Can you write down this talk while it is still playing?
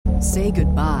Say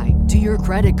goodbye to your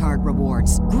credit card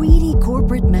rewards. Greedy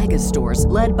corporate mega stores,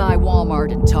 led by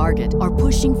Walmart and Target, are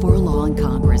pushing for a law in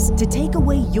Congress to take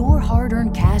away your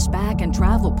hard-earned cash back and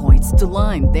travel points to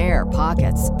line their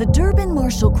pockets. The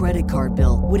Durbin-Marshall credit card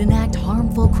bill would enact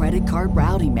harmful credit card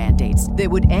routing mandates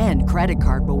that would end credit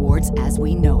card rewards as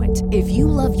we know it. If you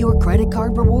love your credit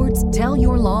card rewards, tell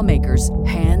your lawmakers,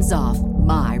 hands off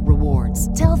my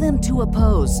rewards. Tell them to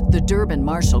oppose the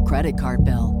Durbin-Marshall credit card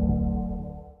bill.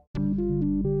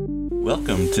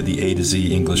 Welcome to the A to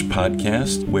Z English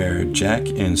podcast, where Jack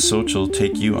and Sochil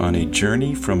take you on a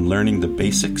journey from learning the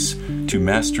basics to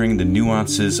mastering the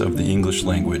nuances of the English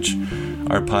language.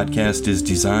 Our podcast is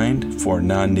designed for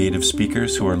non-native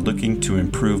speakers who are looking to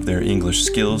improve their English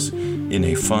skills in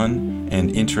a fun and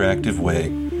interactive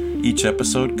way. Each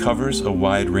episode covers a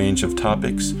wide range of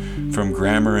topics, from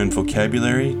grammar and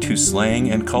vocabulary to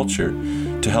slang and culture,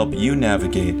 to help you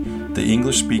navigate the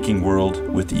English-speaking world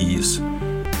with ease.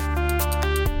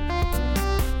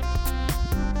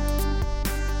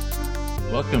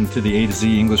 Welcome to the A to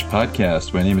Z English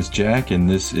podcast. My name is Jack, and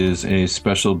this is a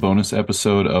special bonus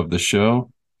episode of the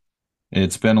show.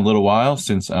 It's been a little while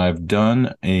since I've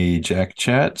done a Jack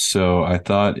chat, so I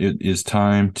thought it is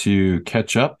time to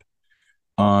catch up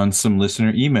on some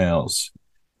listener emails.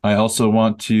 I also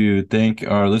want to thank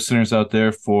our listeners out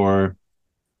there for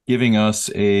giving us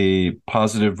a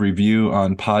positive review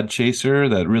on Podchaser.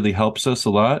 That really helps us a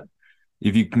lot.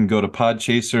 If you can go to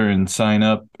Podchaser and sign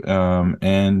up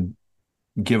and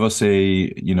give us a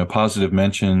positive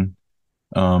mention,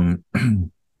 it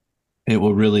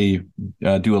will really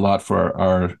do a lot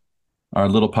for our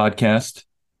little podcast.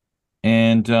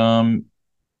 And don't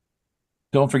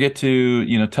forget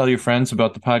to tell your friends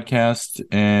about the podcast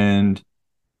and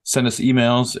send us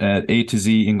emails at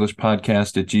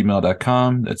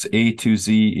a2zenglishpodcast@gmail.com. That's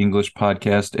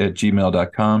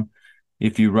a2zenglishpodcast@gmail.com.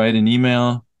 If you write an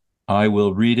email, I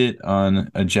will read it on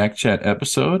a Jack Chat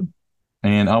episode,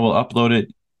 and I will upload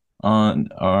it on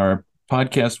our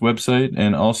podcast website,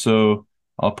 and also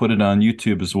I'll put it on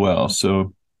YouTube as well.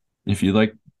 So if you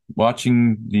like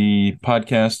watching the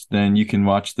podcast, then you can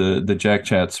watch the Jack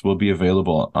Chats will be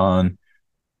available on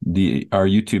our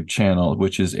YouTube channel,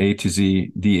 which is the A to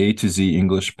Z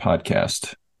English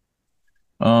podcast.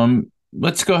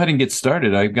 Let's go ahead and get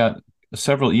started. I've got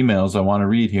several emails I want to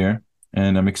read here,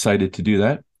 and I'm excited to do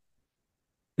that.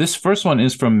 This first one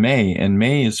is from May, and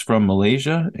May is from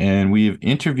Malaysia, and we've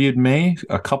interviewed May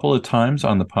a couple of times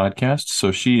on the podcast.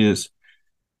 So she is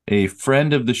a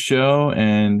friend of the show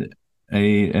and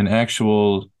an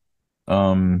actual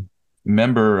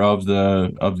member of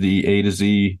the A to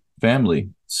Z family.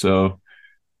 So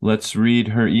let's read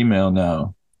her email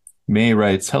now. May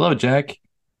writes, "Hello, Jack.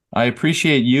 I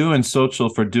appreciate you and Sochil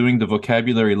for doing the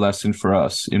vocabulary lesson for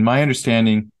us. In my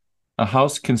understanding, a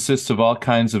house consists of all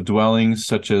kinds of dwellings,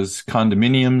 such as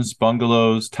condominiums,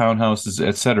 bungalows, townhouses,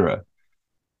 etc.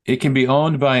 It can be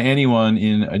owned by anyone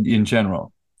in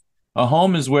general. A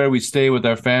home is where we stay with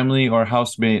our family or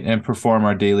housemate and perform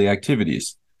our daily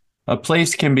activities. A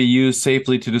place can be used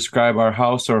safely to describe our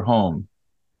house or home.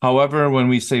 However, when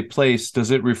we say place,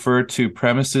 does it refer to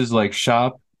premises like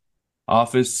shop,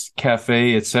 office,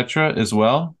 cafe, etc. as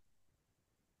well?"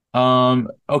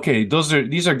 Okay,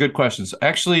 these are good questions.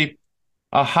 Actually,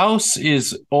 a house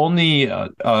is only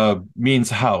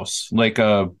means house, like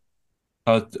a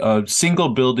single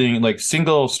building, like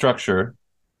single structure.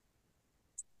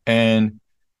 And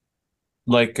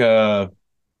like it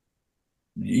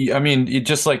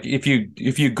just like if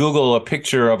you Google a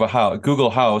picture of a house,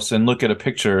 Google house, and look at a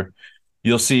picture,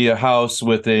 you'll see a house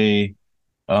with a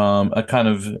kind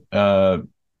of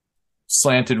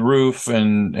slanted roof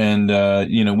and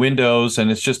windows, and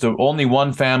it's just only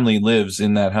one family lives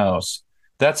in that house.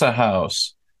 That's a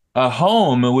house. A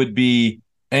home would be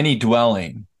any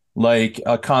dwelling, like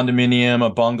a condominium,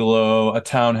 a bungalow, a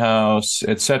townhouse,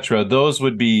 etc. Those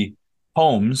would be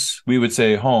homes. We would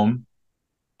say home.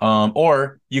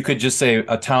 Or you could just say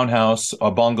a townhouse, a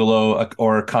bungalow,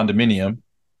 or a condominium.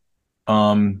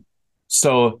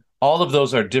 So all of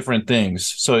those are different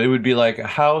things. So it would be like a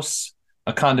house,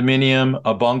 a condominium,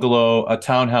 a bungalow, a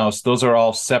townhouse. Those are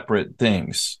all separate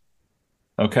things.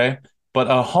 Okay? But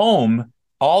a home,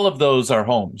 all of those are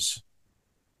homes.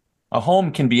 A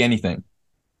home can be anything.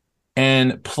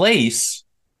 And place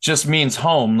just means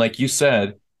home, like you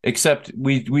said, except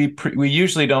we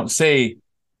usually don't say,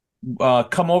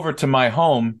 come over to my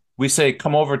home. We say,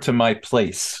 come over to my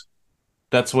place.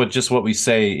 That's what we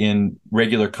say in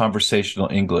regular conversational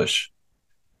English.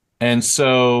 And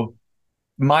so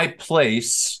my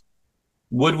place,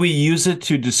 would we use it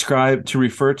to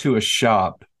refer to a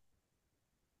shop?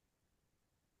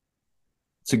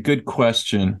 It's a good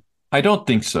question. I don't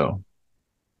think so.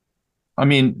 I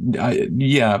mean,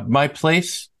 yeah, my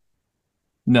place.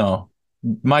 No,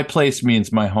 my place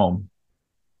means my home.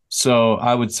 So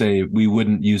I would say we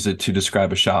wouldn't use it to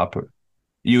describe a shop.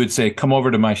 You would say, come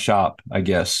over to my shop, I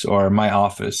guess, or my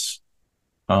office,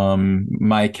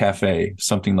 my cafe,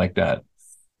 something like that.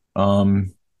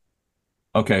 Um,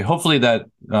 okay, hopefully that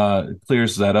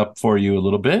clears that up for you a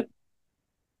little bit.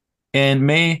 And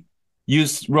May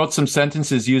wrote some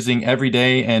sentences using every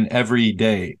day and every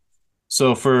day.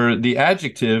 So for the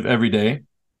adjective every day,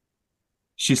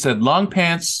 she said, long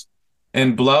pants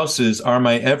and blouses are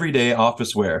my everyday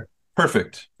office wear.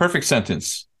 Perfect. Perfect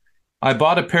sentence. I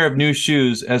bought a pair of new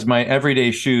shoes as my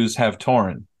everyday shoes have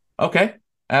torn. Okay,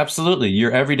 absolutely.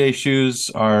 Your everyday shoes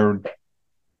are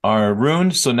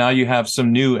ruined, so now you have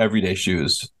some new everyday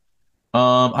shoes.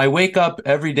 I wake up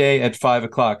every day at 5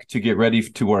 o'clock to get ready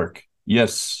to work.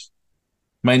 Yes.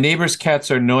 My neighbor's cats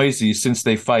are noisy since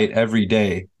they fight every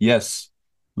day. Yes.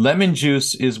 Lemon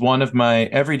juice is one of my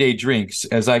everyday drinks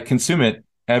as I consume it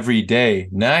every day.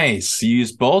 Nice. You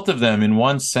use both of them in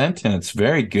one sentence.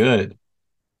 Very good.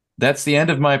 That's the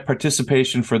end of my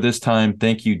participation for this time.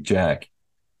 Thank you, Jack.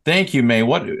 Thank you, May.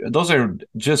 Those are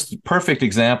just perfect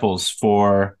examples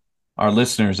for our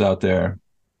listeners out there.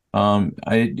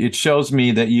 It shows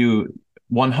me that you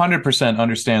 100%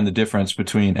 understand the difference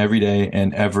between every day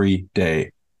and every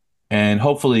day. And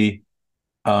hopefully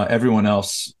everyone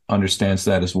else understands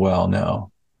that as well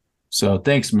now. So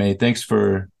thanks, May. Thanks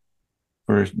for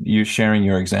you sharing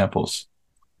your examples.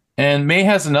 And May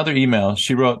has another email.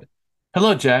 She wrote,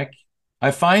 hello, Jack.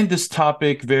 I find this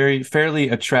topic fairly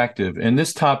attractive. And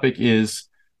this topic is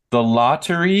the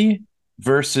lottery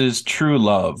versus true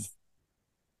love.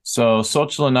 So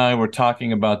Xochitl and I were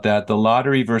talking about that, the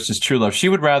lottery versus true love. She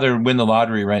would rather win the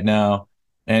lottery right now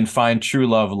and find true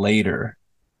love later.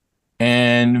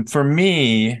 And for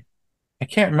me, I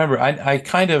can't remember. I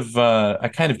kind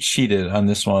of cheated on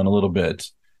this one a little bit.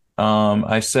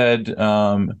 I said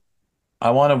I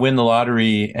want to win the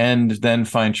lottery and then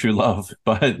find true love,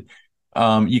 but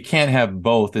you can't have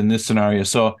both in this scenario.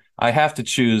 So I have to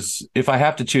choose. If I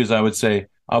have to choose, I would say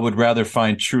I would rather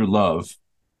find true love.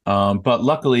 But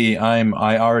luckily,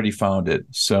 I already found it,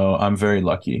 so I'm very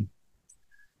lucky.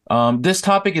 This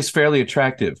topic is fairly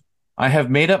attractive. I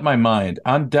have made up my mind.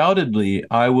 Undoubtedly,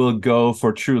 I will go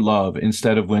for true love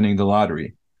instead of winning the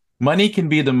lottery. Money can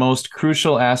be the most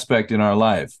crucial aspect in our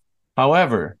life.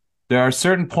 However, there are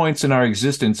certain points in our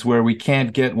existence where we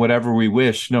can't get whatever we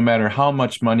wish, no matter how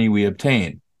much money we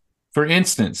obtain. For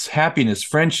instance, happiness,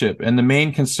 friendship, and the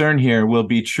main concern here will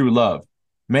be true love.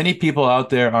 Many people out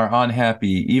there are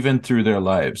unhappy, even through their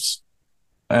lives,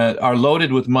 are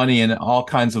loaded with money and all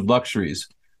kinds of luxuries.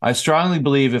 I strongly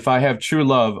believe if I have true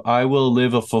love, I will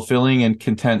live a fulfilling and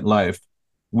content life.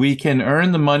 We can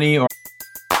earn the money or...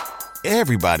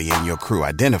 Everybody in your crew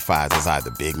identifies as either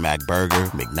Big Mac Burger,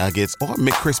 McNuggets, or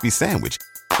McCrispy Sandwich.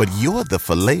 But you're the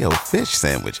Filet-O-Fish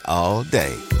Sandwich all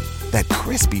day. That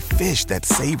crispy fish, that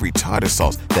savory tartar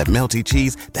sauce, that melty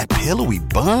cheese, that pillowy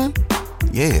bun.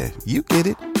 Yeah, you get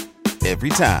it. Every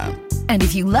time. And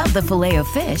if you love the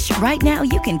Filet-O-Fish, right now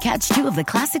you can catch two of the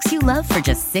classics you love for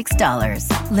just $6.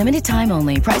 Limited time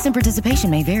only. Price and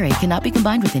participation may vary. Cannot be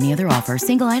combined with any other offer.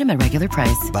 Single item at regular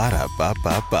price.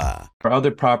 Ba-da-ba-ba-ba. or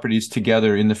other properties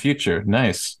together in the future.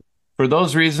 Nice. For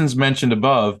those reasons mentioned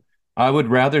above, I would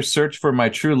rather search for my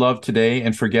true love today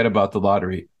and forget about the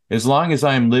lottery. As long as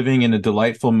I am living in a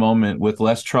delightful moment with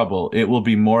less trouble, it will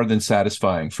be more than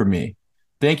satisfying for me.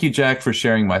 Thank you, Jack, for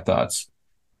sharing my thoughts.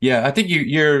 Yeah, I think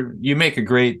you make a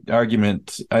great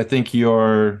argument. I think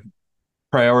your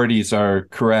priorities are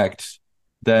correct.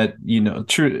 That,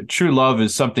 true love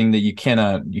is something that you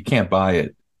can't buy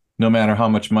it, no matter how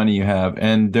much money you have.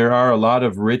 And there are a lot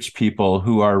of rich people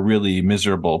who are really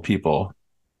miserable people.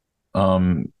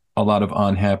 A lot of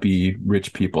unhappy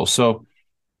rich people. So,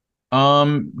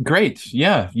 great.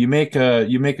 Yeah, you make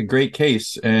a great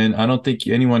case, and I don't think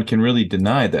anyone can really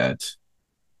deny that.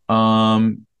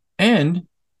 And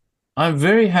I'm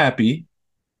very happy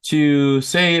to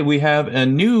say we have a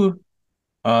new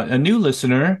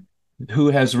listener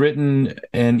who has written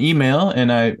an email,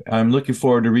 and I'm looking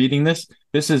forward to reading this.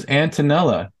 This is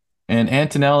Antonella, and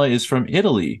Antonella is from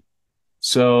Italy.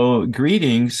 So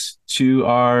greetings to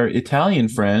our Italian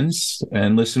friends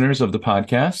and listeners of the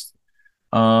podcast.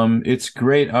 It's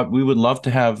great. We would love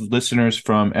to have listeners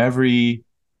from every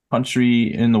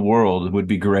country in the world. It would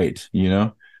be great,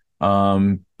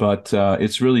 But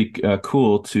it's really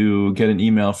cool to get an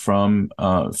email from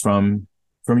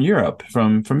Europe,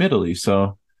 from Italy.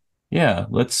 So yeah,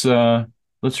 let's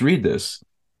read this.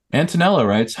 Antonella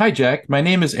writes, "Hi, Jack. My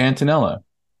name is Antonella.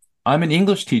 I'm an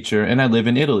English teacher and I live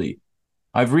in Italy.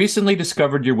 I've recently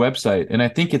discovered your website and I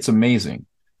think it's amazing.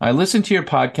 I listen to your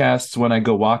podcasts when I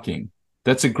go walking.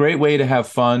 That's a great way to have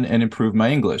fun and improve my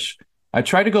English. I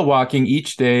try to go walking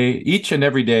each and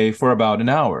every day for about an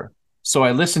hour. So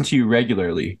I listen to you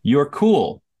regularly. You're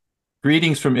cool.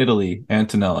 Greetings from Italy,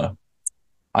 Antonella.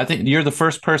 I think you're the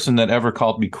first person that ever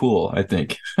called me cool, I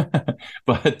think.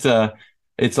 But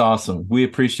it's awesome. We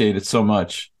appreciate it so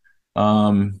much.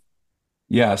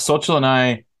 Yeah, Xochitl and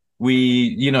I,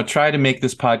 we try to make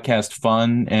this podcast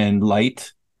fun and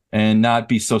light and not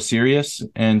be so serious.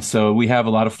 And so we have a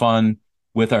lot of fun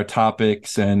with our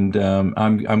topics, and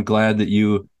I'm glad that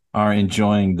you are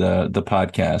enjoying the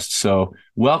podcast. So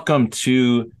welcome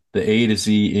to the A to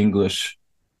Z English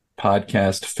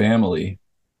podcast family.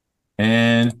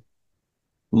 And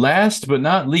last but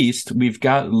not least, we've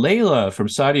got Layla from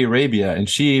Saudi Arabia, and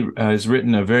she has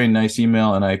written a very nice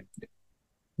email, and I'm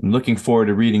looking forward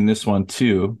to reading this one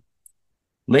too.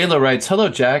 Layla writes, "Hello,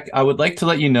 Jack. I would like to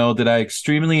let you know that I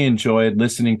extremely enjoyed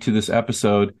listening to this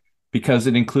episode because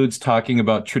it includes talking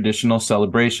about traditional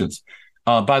celebrations."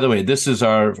 By the way, this is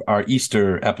our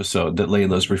Easter episode that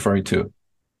Layla is referring to.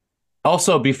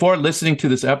 Also, before listening to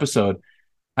this episode,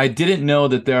 I didn't know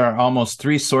that there are almost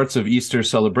 3 sorts of Easter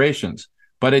celebrations,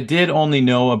 but I did only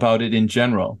know about it in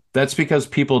general. That's because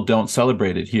people don't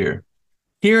celebrate it here.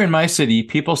 Here in my city,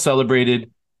 people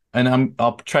celebrated, and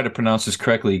I'll try to pronounce this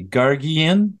correctly,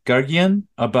 Gargian,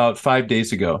 about 5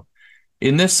 days ago.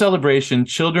 In this celebration,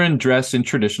 children dress in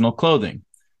traditional clothing,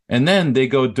 and then they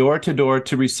go door to door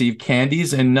to receive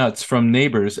candies and nuts from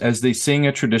neighbors as they sing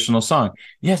a traditional song.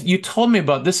 Yes, you told me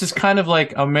about this. Is kind of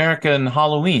like American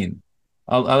Halloween.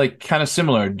 I like kind of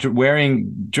similar,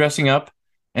 dressing up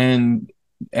and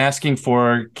asking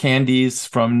for candies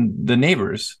from the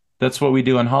neighbors. That's what we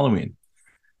do on Halloween.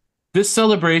 This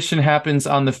celebration happens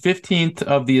on the 15th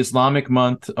of the Islamic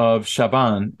month of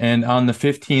Shaban and on the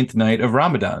 15th night of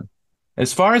Ramadan.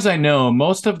 As far as I know,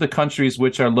 most of the countries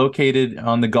which are located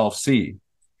on the Gulf Sea.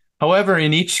 However,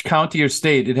 in each county or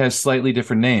state, it has slightly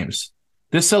different names.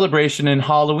 This celebration and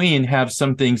Halloween have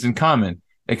some things in common,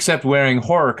 except wearing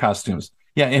horror costumes.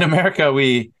 Yeah, in America,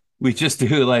 we just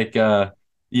do like,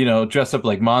 dress up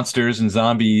like monsters and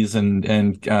zombies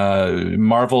and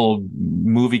Marvel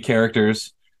movie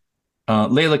characters.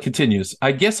 Layla continues,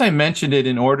 "I guess I mentioned it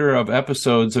in order of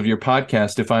episodes of your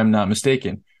podcast, if I'm not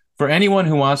mistaken. For anyone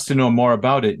who wants to know more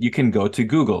about it, you can go to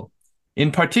Google.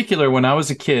 In particular, when I was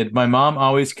a kid, my mom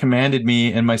always commanded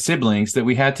me and my siblings that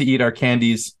we had to eat our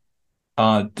candies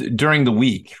during the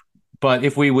week. But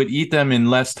if we would eat them in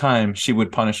less time, she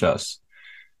would punish us.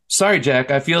 Sorry,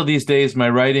 Jack, I feel these days my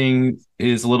writing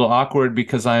is a little awkward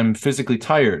because I'm physically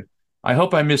tired. I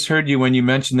hope I misheard you when you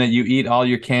mentioned that you eat all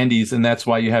your candies and that's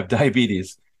why you have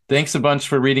diabetes. Thanks a bunch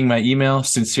for reading my email.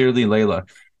 Sincerely, Layla."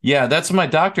 Yeah, that's what my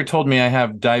doctor told me. I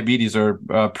have diabetes, or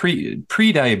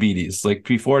pre-diabetes, like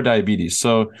before diabetes.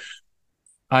 So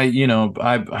I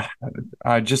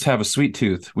just have a sweet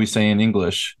tooth, we say in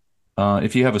English.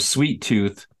 If you have a sweet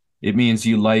tooth, it means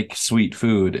you like sweet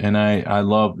food. And I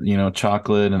love,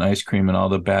 chocolate and ice cream and all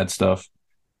the bad stuff.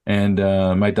 And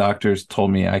my doctors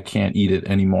told me I can't eat it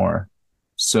anymore.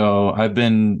 So I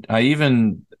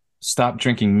even stopped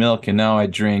drinking milk, and now I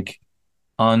drink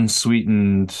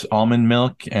unsweetened almond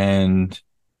milk, and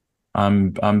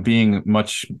I'm being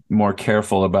much more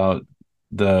careful about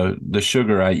the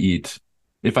sugar I eat.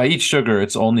 If I eat sugar,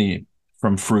 it's only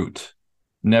from fruit,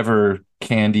 never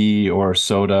candy or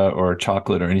soda or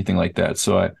chocolate or anything like that.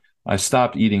 So I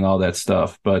stopped eating all that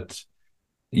stuff. But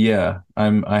yeah,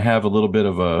 I have a little bit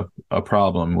of a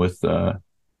problem with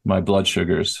my blood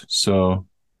sugars. So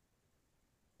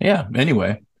yeah,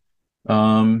 anyway,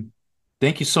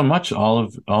 thank you so much, all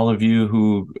of you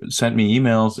who sent me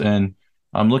emails, and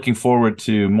I'm looking forward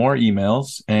to more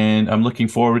emails, and I'm looking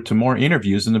forward to more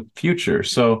interviews in the future.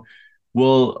 So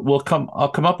I'll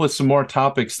come up with some more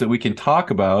topics that we can talk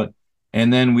about,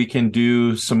 and then we can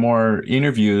do some more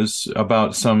interviews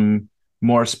about some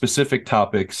more specific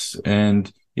topics.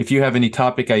 And if you have any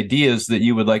topic ideas that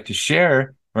you would like to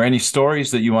share, or any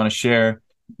stories that you want to share,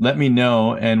 let me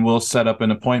know, and we'll set up an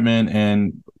appointment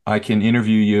and I can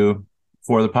interview you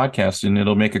for the podcast, and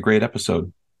it'll make a great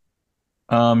episode.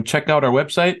 Check out our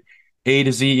website,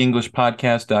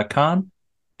 A2ZEnglishPodcast.com,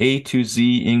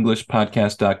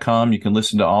 A2ZEnglishPodcast.com. You can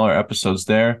listen to all our episodes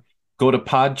there. Go to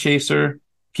Podchaser,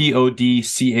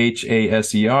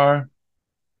 Podchaser,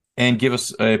 and give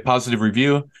us a positive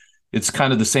review. It's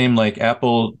kind of the same like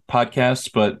Apple Podcasts,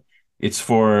 but it's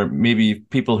for maybe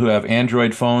people who have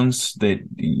Android phones that,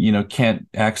 can't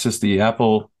access the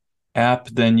Apple app,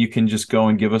 then you can just go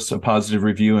and give us a positive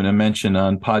review and a mention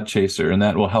on Podchaser, and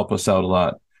that will help us out a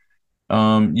lot.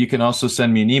 You can also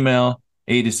send me an email,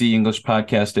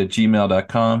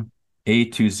 a2zenglishpodcast@gmail.com,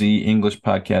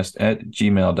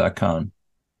 a2zenglishpodcast@gmail.com.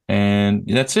 And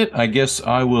that's it. I guess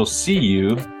I will see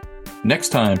you next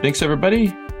time. Thanks,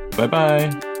 everybody.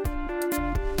 Bye-bye.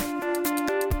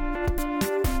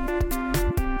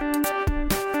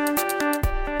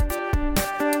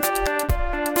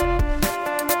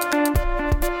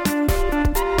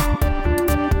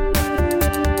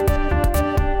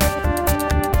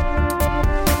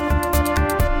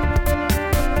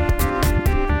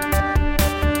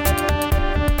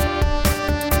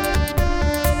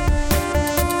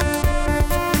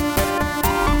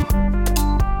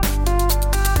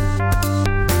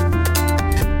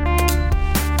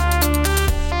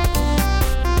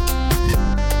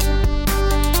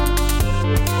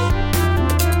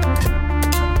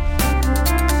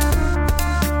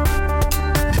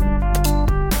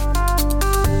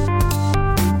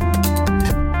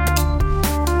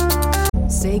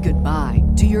 Say goodbye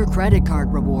to your credit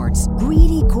card rewards.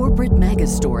 Greedy corporate mega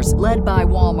stores, led by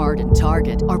Walmart and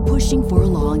Target, are pushing for a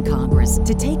law in Congress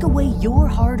to take away your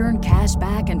hard-earned cash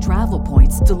back and travel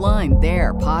points to line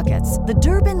their pockets. The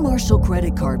Durbin-Marshall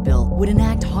credit card bill would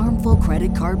enact harmful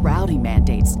credit card routing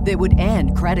mandates that would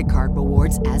end credit card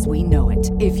rewards as we know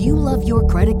it. If you love your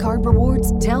credit card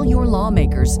rewards, tell your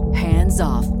lawmakers, hands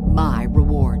off my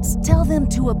rewards. Tell them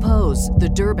to oppose the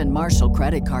Durbin-Marshall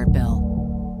credit card bill.